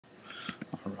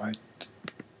Alright.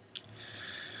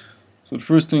 So the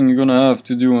first thing you're gonna have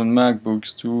to do on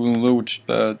MacBooks to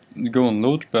go on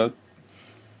Launchpad,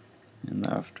 and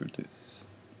after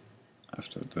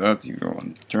that you go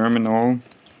on Terminal.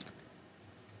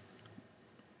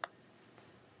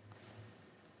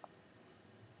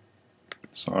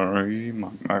 Sorry,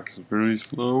 my Mac is really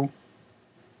slow.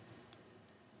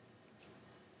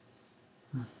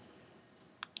 I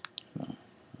got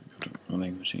a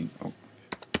running machine. Oh,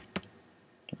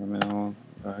 Terminal,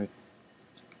 right.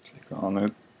 Click on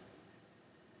it.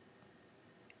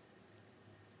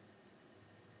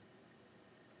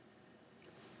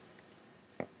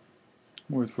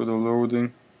 Wait for the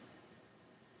loading.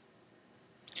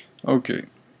 Okay,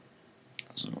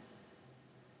 so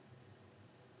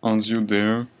once you're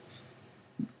there,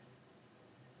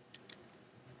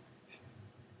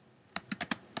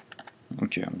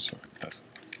 okay, I'm sorry, yes.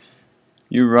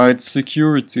 You write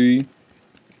security.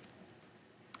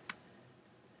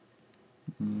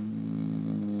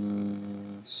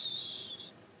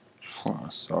 Oh,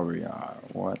 sorry,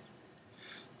 what?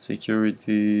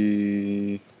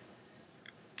 Security.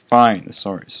 Fine,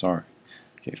 sorry.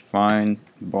 Okay, find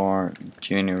bar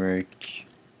generic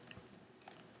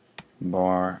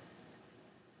bar.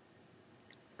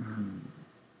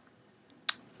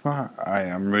 I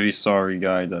am really sorry,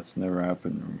 guy. That's never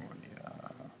happened normally.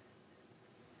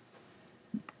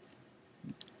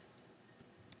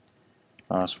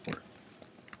 Password.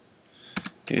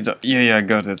 Okay, yeah, I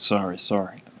got it. Sorry.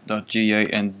 .ga,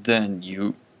 and then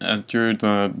you enter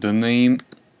the name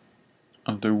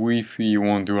of the Wi-Fi you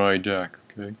want to hijack.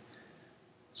 Okay.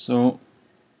 So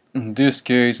in this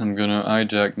case, I'm gonna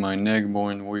hijack my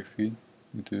Neckborn Wi-Fi.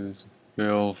 It is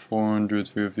Bell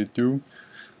 452.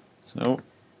 So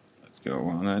let's go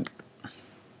on it.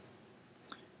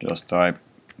 Just type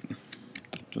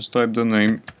the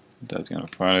name. That's gonna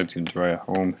find it. You can try at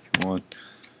home if you want.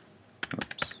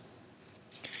 Oops.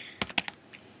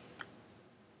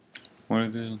 What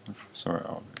it is? Sorry,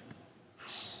 I'll be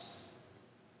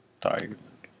tired.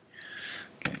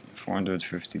 Okay,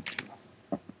 452.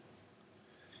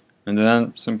 And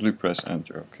then simply press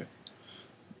enter. Okay.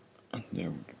 And there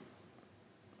we go.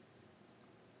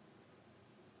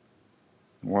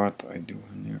 What I do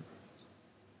in here?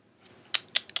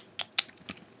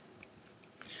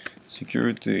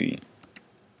 Security.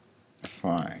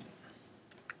 Fine.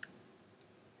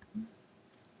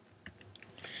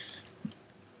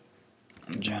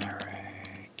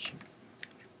 Generic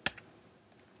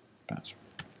password.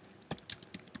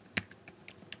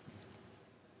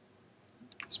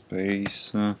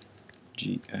 Space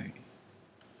GA.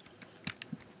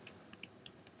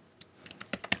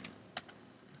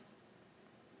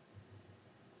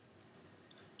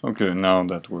 Okay, now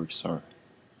that works. Sorry,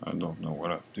 I don't know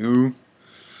what I've doing.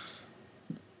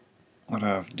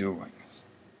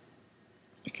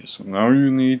 Okay, so now you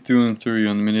need to enter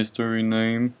your administrator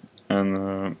name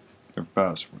and your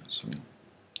password. So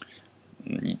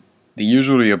they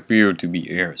usually appear to be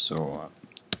here. So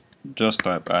just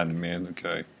type admin.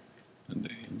 Okay, and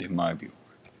they might be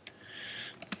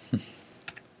working.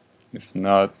 If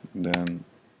not, then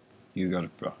you got a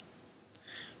problem.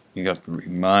 You got to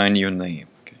remind your name.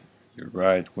 Okay, you're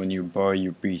right when you buy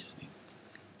your PC.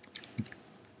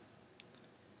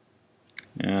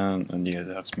 And yeah,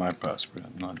 that's my password.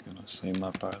 I'm not gonna say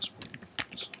my password.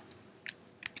 So,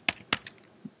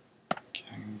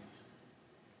 okay.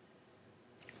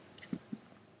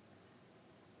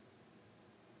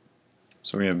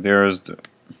 So yeah, there's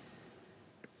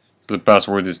the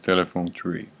password is telephone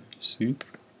 3. You see?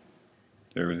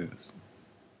 There it is.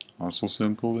 Also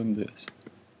simple in this.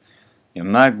 Yeah,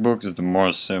 MacBook is the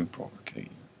more simple. Okay,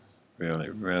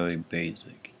 really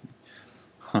basic.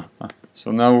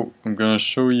 So now I'm gonna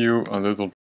show you a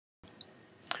little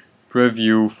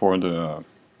preview for the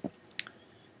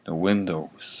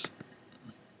Windows,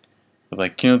 but I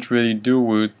can't really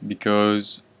do it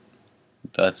because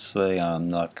let's say I'm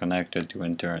not connected to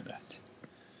internet.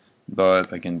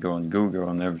 But I can go on Google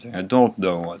and everything. I don't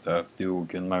know what I have to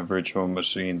do in my virtual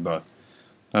machine, but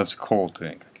that's a cool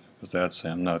thing, because that's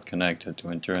I'm not connected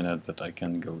to internet, but I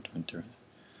can go to internet.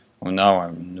 Well, now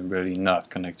I'm really not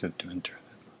connected to internet.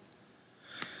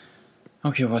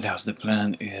 Okay, what else? The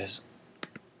plan is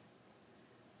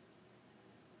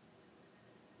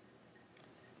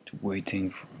to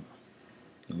waiting for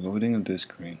the loading of this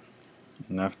screen,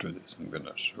 and after this I'm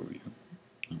gonna show you.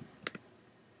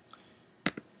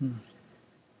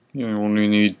 You only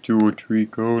need 2 or 3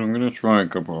 code. I'm gonna try a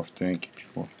couple of things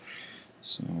before.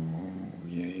 So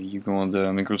yeah, you go on the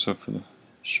Microsoft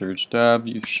search tab,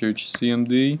 you search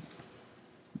CMD,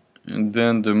 And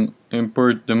then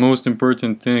the most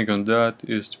important thing on that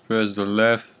is to press the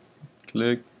left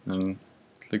click and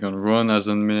click on Run as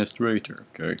Administrator.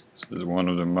 Okay, this is one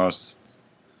of the must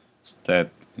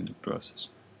step in the process.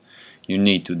 You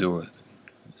need to do it.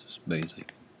 This is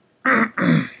basic.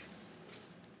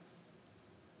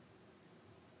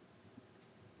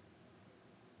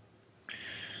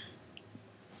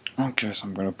 Okay, so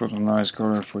I'm gonna put a nice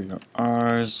color for your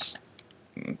eyes.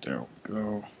 There we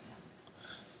go.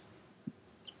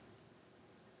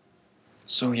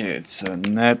 So yeah, it's a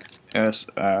net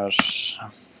SH,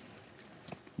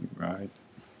 right?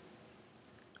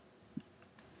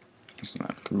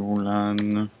 Snap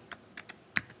Roland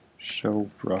show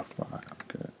profile.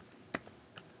 Okay,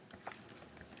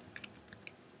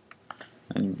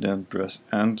 and you then press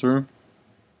enter.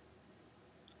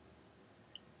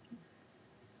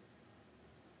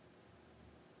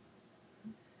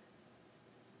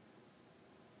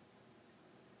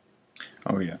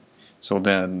 Oh yeah. So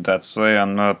then let's say I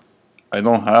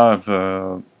don't have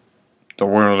the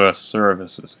wireless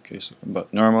services. Okay, so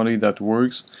but normally that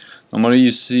works. Normally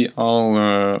you see all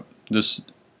the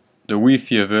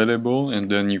Wi-Fi available,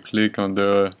 and then you click on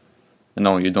the.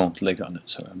 No, you don't click on it.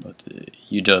 Sorry, but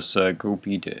you just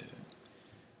copy the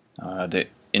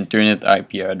internet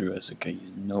IP address. Okay,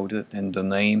 you note it and the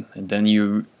name, and then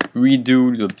you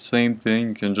redo the same thing.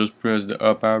 You can just press the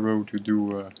up arrow to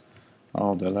do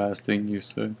all the last thing you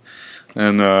said,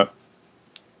 and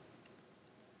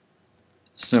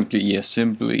simply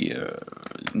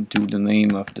do the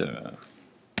name of the.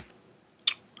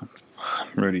 I'm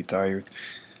really tired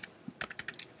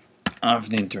of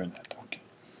the internet. Okay,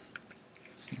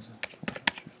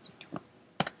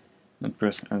 and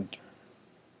press enter.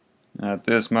 At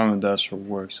this moment that should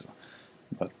work. So,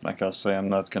 but like I say, I'm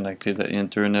not connected to the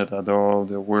internet at all.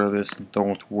 The wireless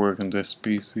don't work on this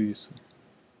PC. So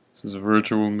this is a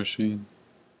virtual machine.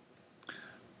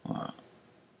 But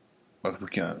we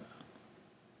can.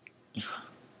 It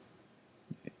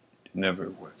never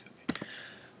worked.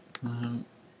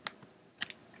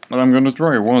 But I'm gonna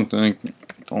try one thing.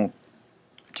 Don't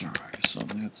try. So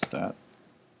that's that.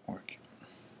 Work.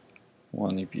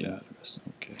 One IP address.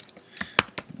 Okay.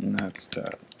 And that's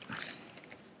that.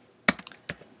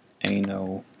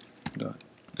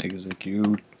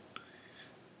 Ano.execute.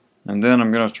 And then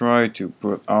I'm gonna try to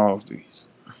put all of these.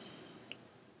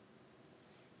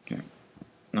 Okay.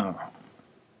 Now,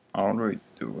 I already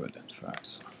do it in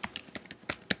fact.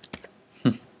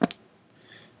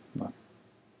 But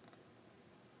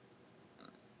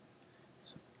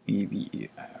EBF.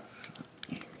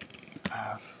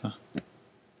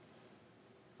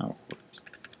 Oh,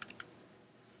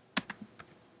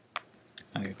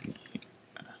 IBF.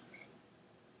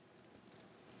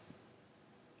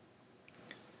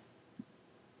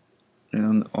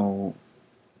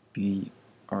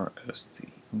 NOBRST.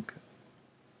 Okay.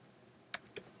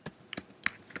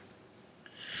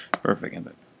 Perfect. And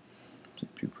then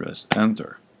simply press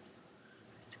enter.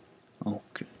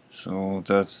 Okay. So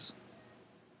that's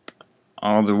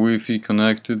all the Wi-Fi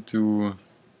connected to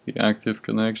the active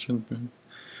connection.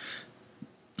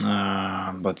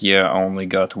 But yeah, I only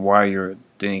got wired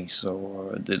things,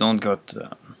 so they don't got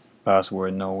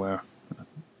password nowhere.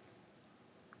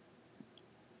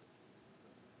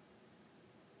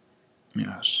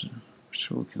 Yes,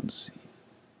 so we can see.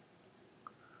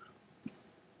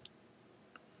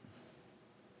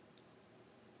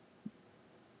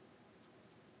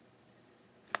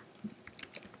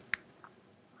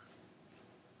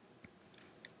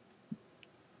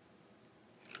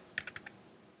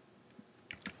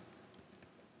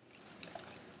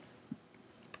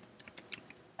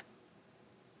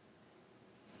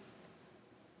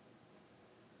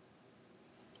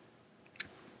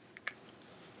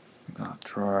 I'll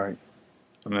try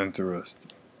an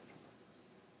interesting.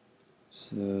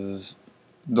 Says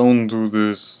don't do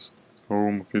this at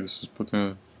home. Okay, this is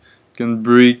can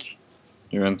break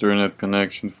your internet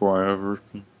connection forever.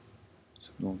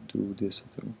 So don't do this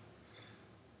at all.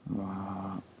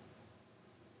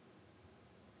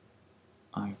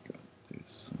 I got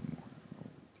this somewhere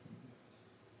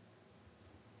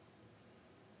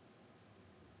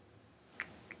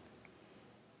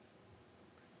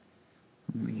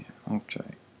over here. Yeah, I'll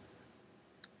try.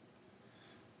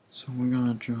 So we're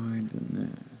gonna try the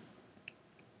net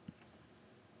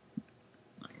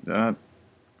like that.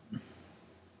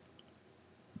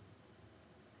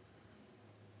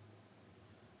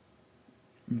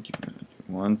 Okay, gonna do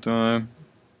one time.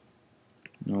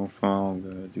 No file. I'm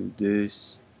gonna do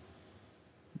this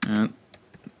and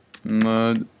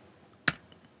mud.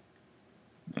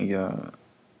 I got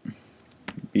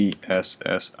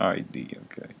PSSID.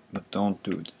 Okay, but don't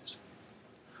do this.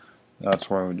 That's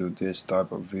why we do this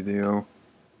type of video.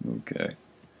 Okay,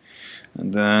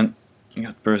 and then you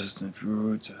got persistent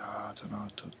root.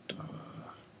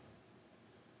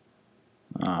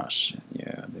 Ah shit,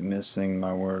 yeah, they're missing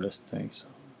my wordless thing, so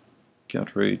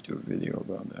can't really do a video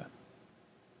about that.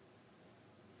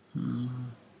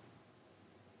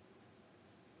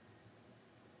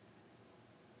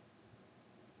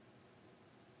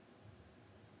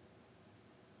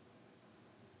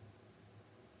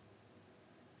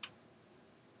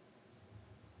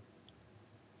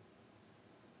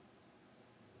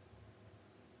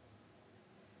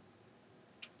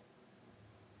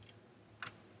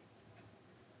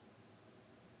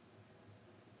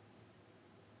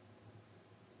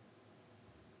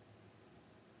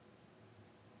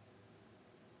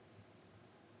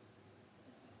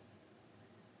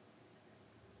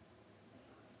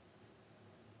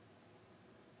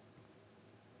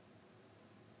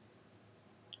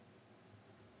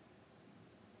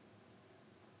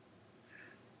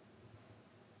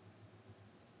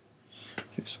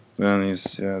 Okay, so then you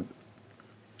said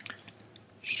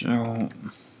show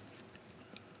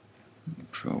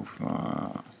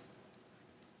profile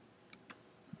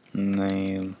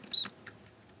name.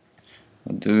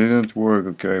 They didn't work,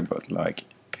 okay, but like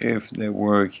if they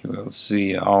work, you will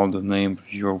see all the name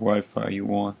of your Wi-Fi you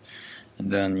want,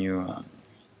 and then you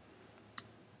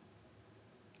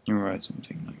write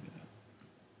something like that.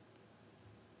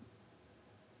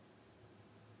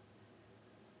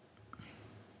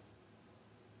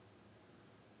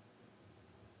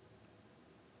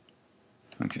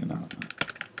 Okay, now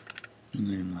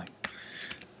name like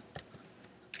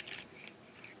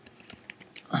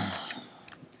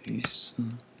this.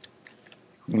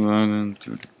 Equivalent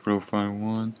to the profile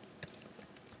one.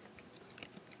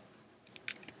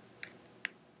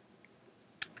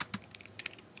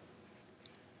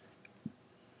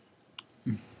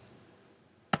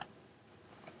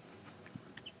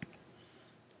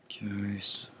 Okay,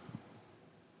 so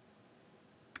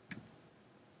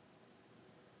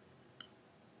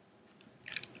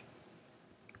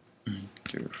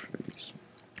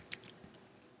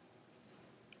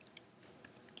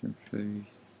interface.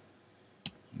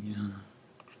 Yeah.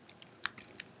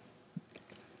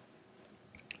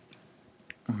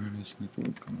 Wireless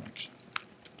network connection.